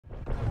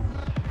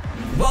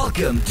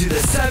Welcome to the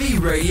Savvy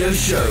Radio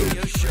Show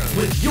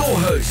with your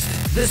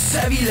host, the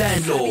Savvy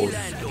Landlord.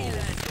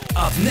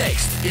 Up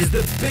next is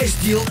the best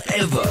deal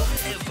ever.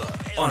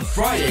 On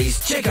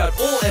Fridays, check out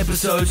all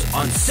episodes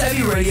on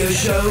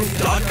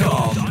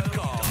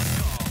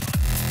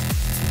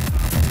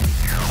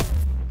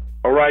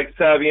SavvyRadioShow.com. All right,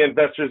 savvy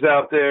investors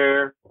out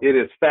there, it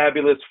is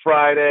Fabulous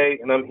Friday,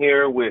 and I'm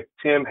here with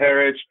Tim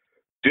Herridge,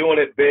 doing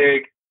it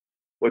big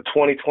with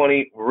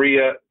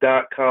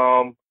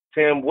 2020REIA.com.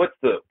 Tim, what's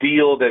the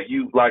deal that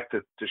you'd like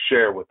to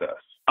share with us?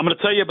 I'm going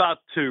to tell you about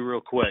two real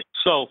quick.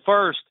 So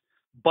first,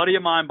 a buddy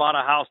of mine bought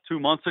a house 2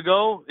 months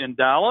ago in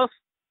Dallas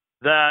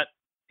that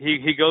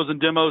he goes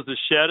and demos the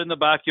shed in the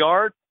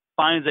backyard,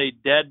 finds a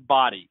dead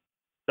body.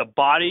 The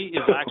body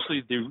is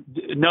actually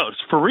no,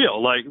 it's for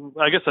real. Like,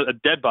 I guess a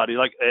dead body,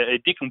 like a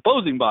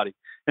decomposing body.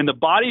 And the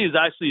body is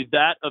actually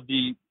that of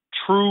the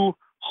true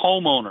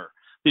homeowner,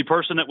 the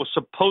person that was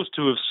supposed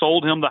to have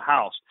sold him the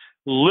house.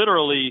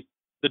 Literally,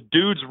 the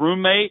dude's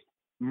roommate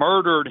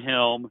murdered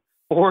him,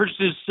 forged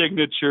his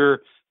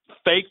signature,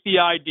 faked the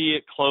ID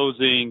at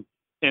closing,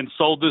 and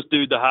sold this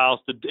dude the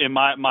house. And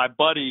my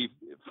buddy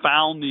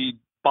found the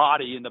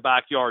body in the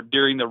backyard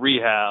during the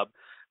rehab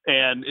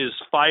and is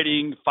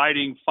fighting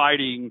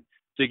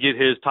to get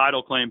his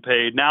title claim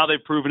paid. Now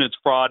they've proven it's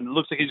fraud, and it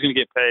looks like he's going to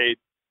get paid.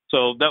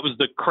 So that was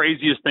the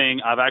craziest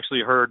thing I've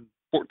actually heard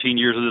 14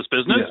 years of this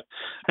business.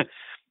 Yeah.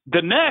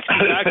 The next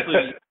is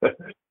actually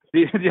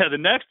the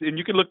next, and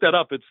you can look that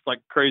up. It's like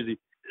crazy.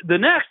 The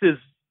next is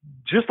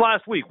just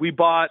last week, we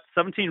bought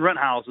 17 rent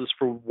houses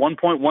for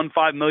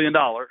 $1.15 million,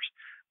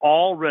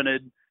 all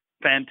rented,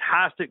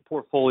 fantastic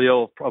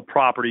portfolio of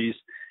properties.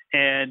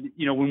 And,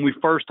 you know, when we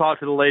first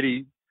talked to the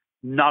lady,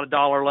 not a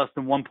dollar less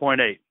than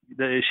 1.8.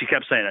 She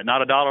kept saying it,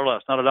 not a dollar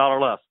less, not a dollar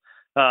less.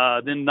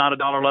 Then not a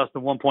dollar less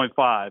than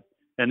 1.5.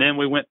 And then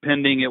we went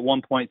pending at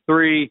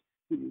 1.3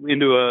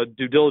 into a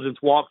due diligence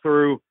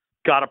walkthrough,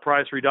 got a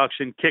price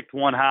reduction, kicked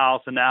one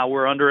house, and now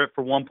we're under it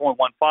for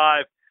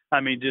 1.15. I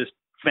mean, just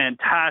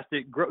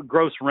fantastic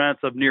gross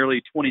rents of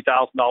nearly $20,000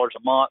 a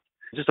month.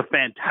 Just a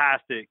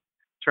fantastic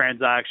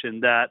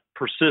transaction that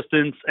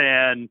persistence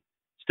and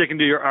sticking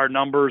to our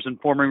numbers and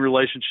forming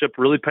relationship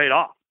really paid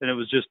off. And it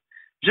was just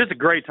a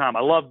great time.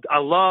 I love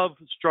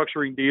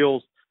structuring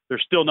deals.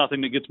 There's still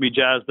nothing that gets me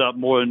jazzed up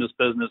more in this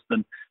business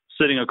than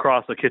sitting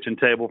across a kitchen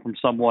table from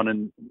someone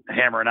and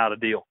hammering out a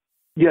deal.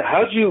 Yeah,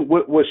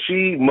 was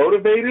she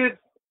motivated?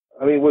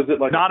 I mean, was it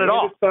like not at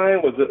all?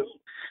 Was it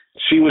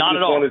she was not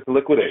just wanted to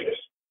liquidate it?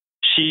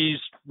 She's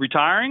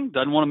retiring,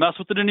 doesn't want to mess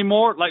with it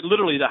anymore. Like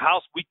literally, the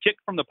house we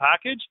kicked from the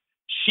package,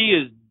 she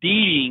is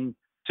deeding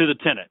to the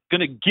tenant, going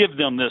to give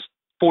them this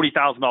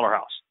 $40,000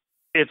 house.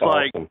 It's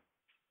awesome. Like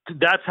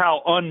that's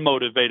how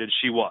unmotivated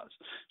she was.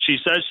 She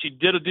says she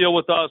did a deal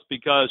with us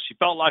because she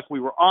felt like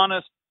we were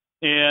honest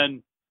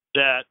and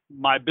that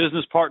my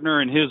business partner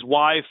and his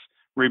wife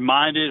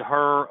reminded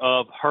her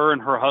of her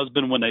and her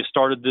husband when they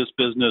started this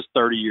business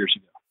 30 years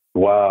ago.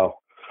 Wow.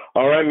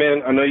 All right,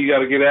 man. I know you got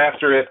to get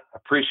after it. I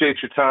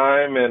appreciate your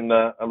time, and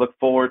I look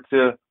forward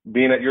to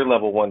being at your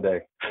level one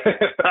day.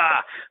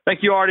 I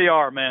think you already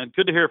are, man.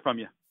 Good to hear from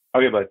you.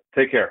 Okay, bud.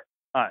 Take care.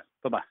 All right.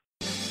 Bye-bye.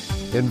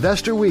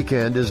 Investor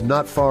Weekend is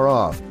not far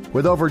off,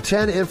 with over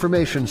 10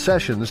 information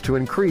sessions to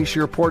increase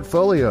your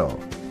portfolio.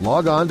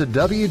 Log on to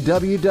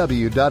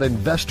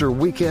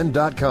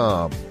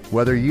www.investorweekend.com.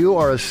 Whether you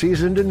are a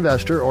seasoned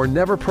investor or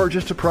never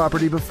purchased a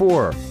property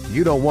before,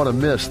 you don't want to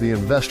miss the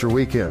Investor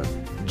Weekend.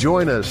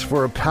 Join us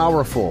for a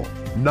powerful,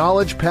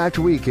 knowledge-packed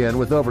weekend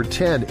with over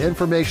 10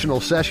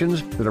 informational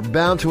sessions that are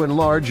bound to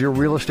enlarge your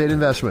real estate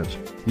investments.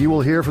 You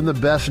will hear from the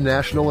best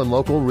national and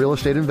local real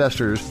estate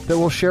investors that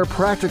will share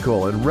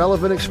practical and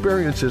relevant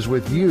experiences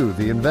with you,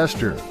 the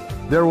investor.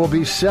 There will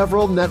be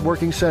several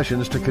networking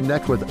sessions to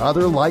connect with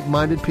other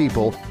like-minded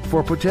people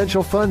for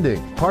potential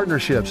funding,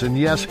 partnerships, and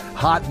yes,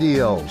 hot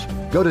deals.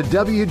 Go to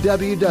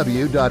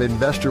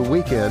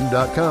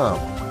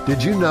www.investorweekend.com.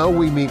 Did you know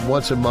we meet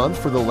once a month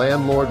for the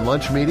Landlord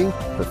Lunch meeting?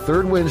 The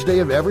third Wednesday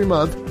of every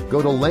month.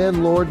 Go to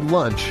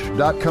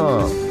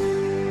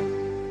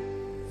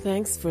landlordlunch.com.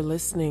 Thanks for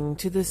listening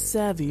to the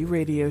Savvy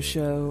Radio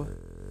Show.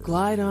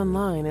 Glide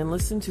online and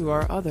listen to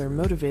our other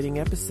motivating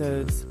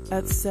episodes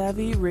at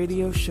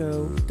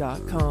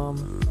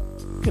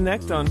SavvyRadioShow.com.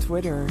 Connect on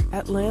Twitter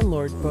at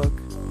LandlordBook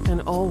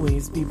and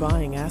always be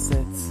buying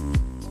assets.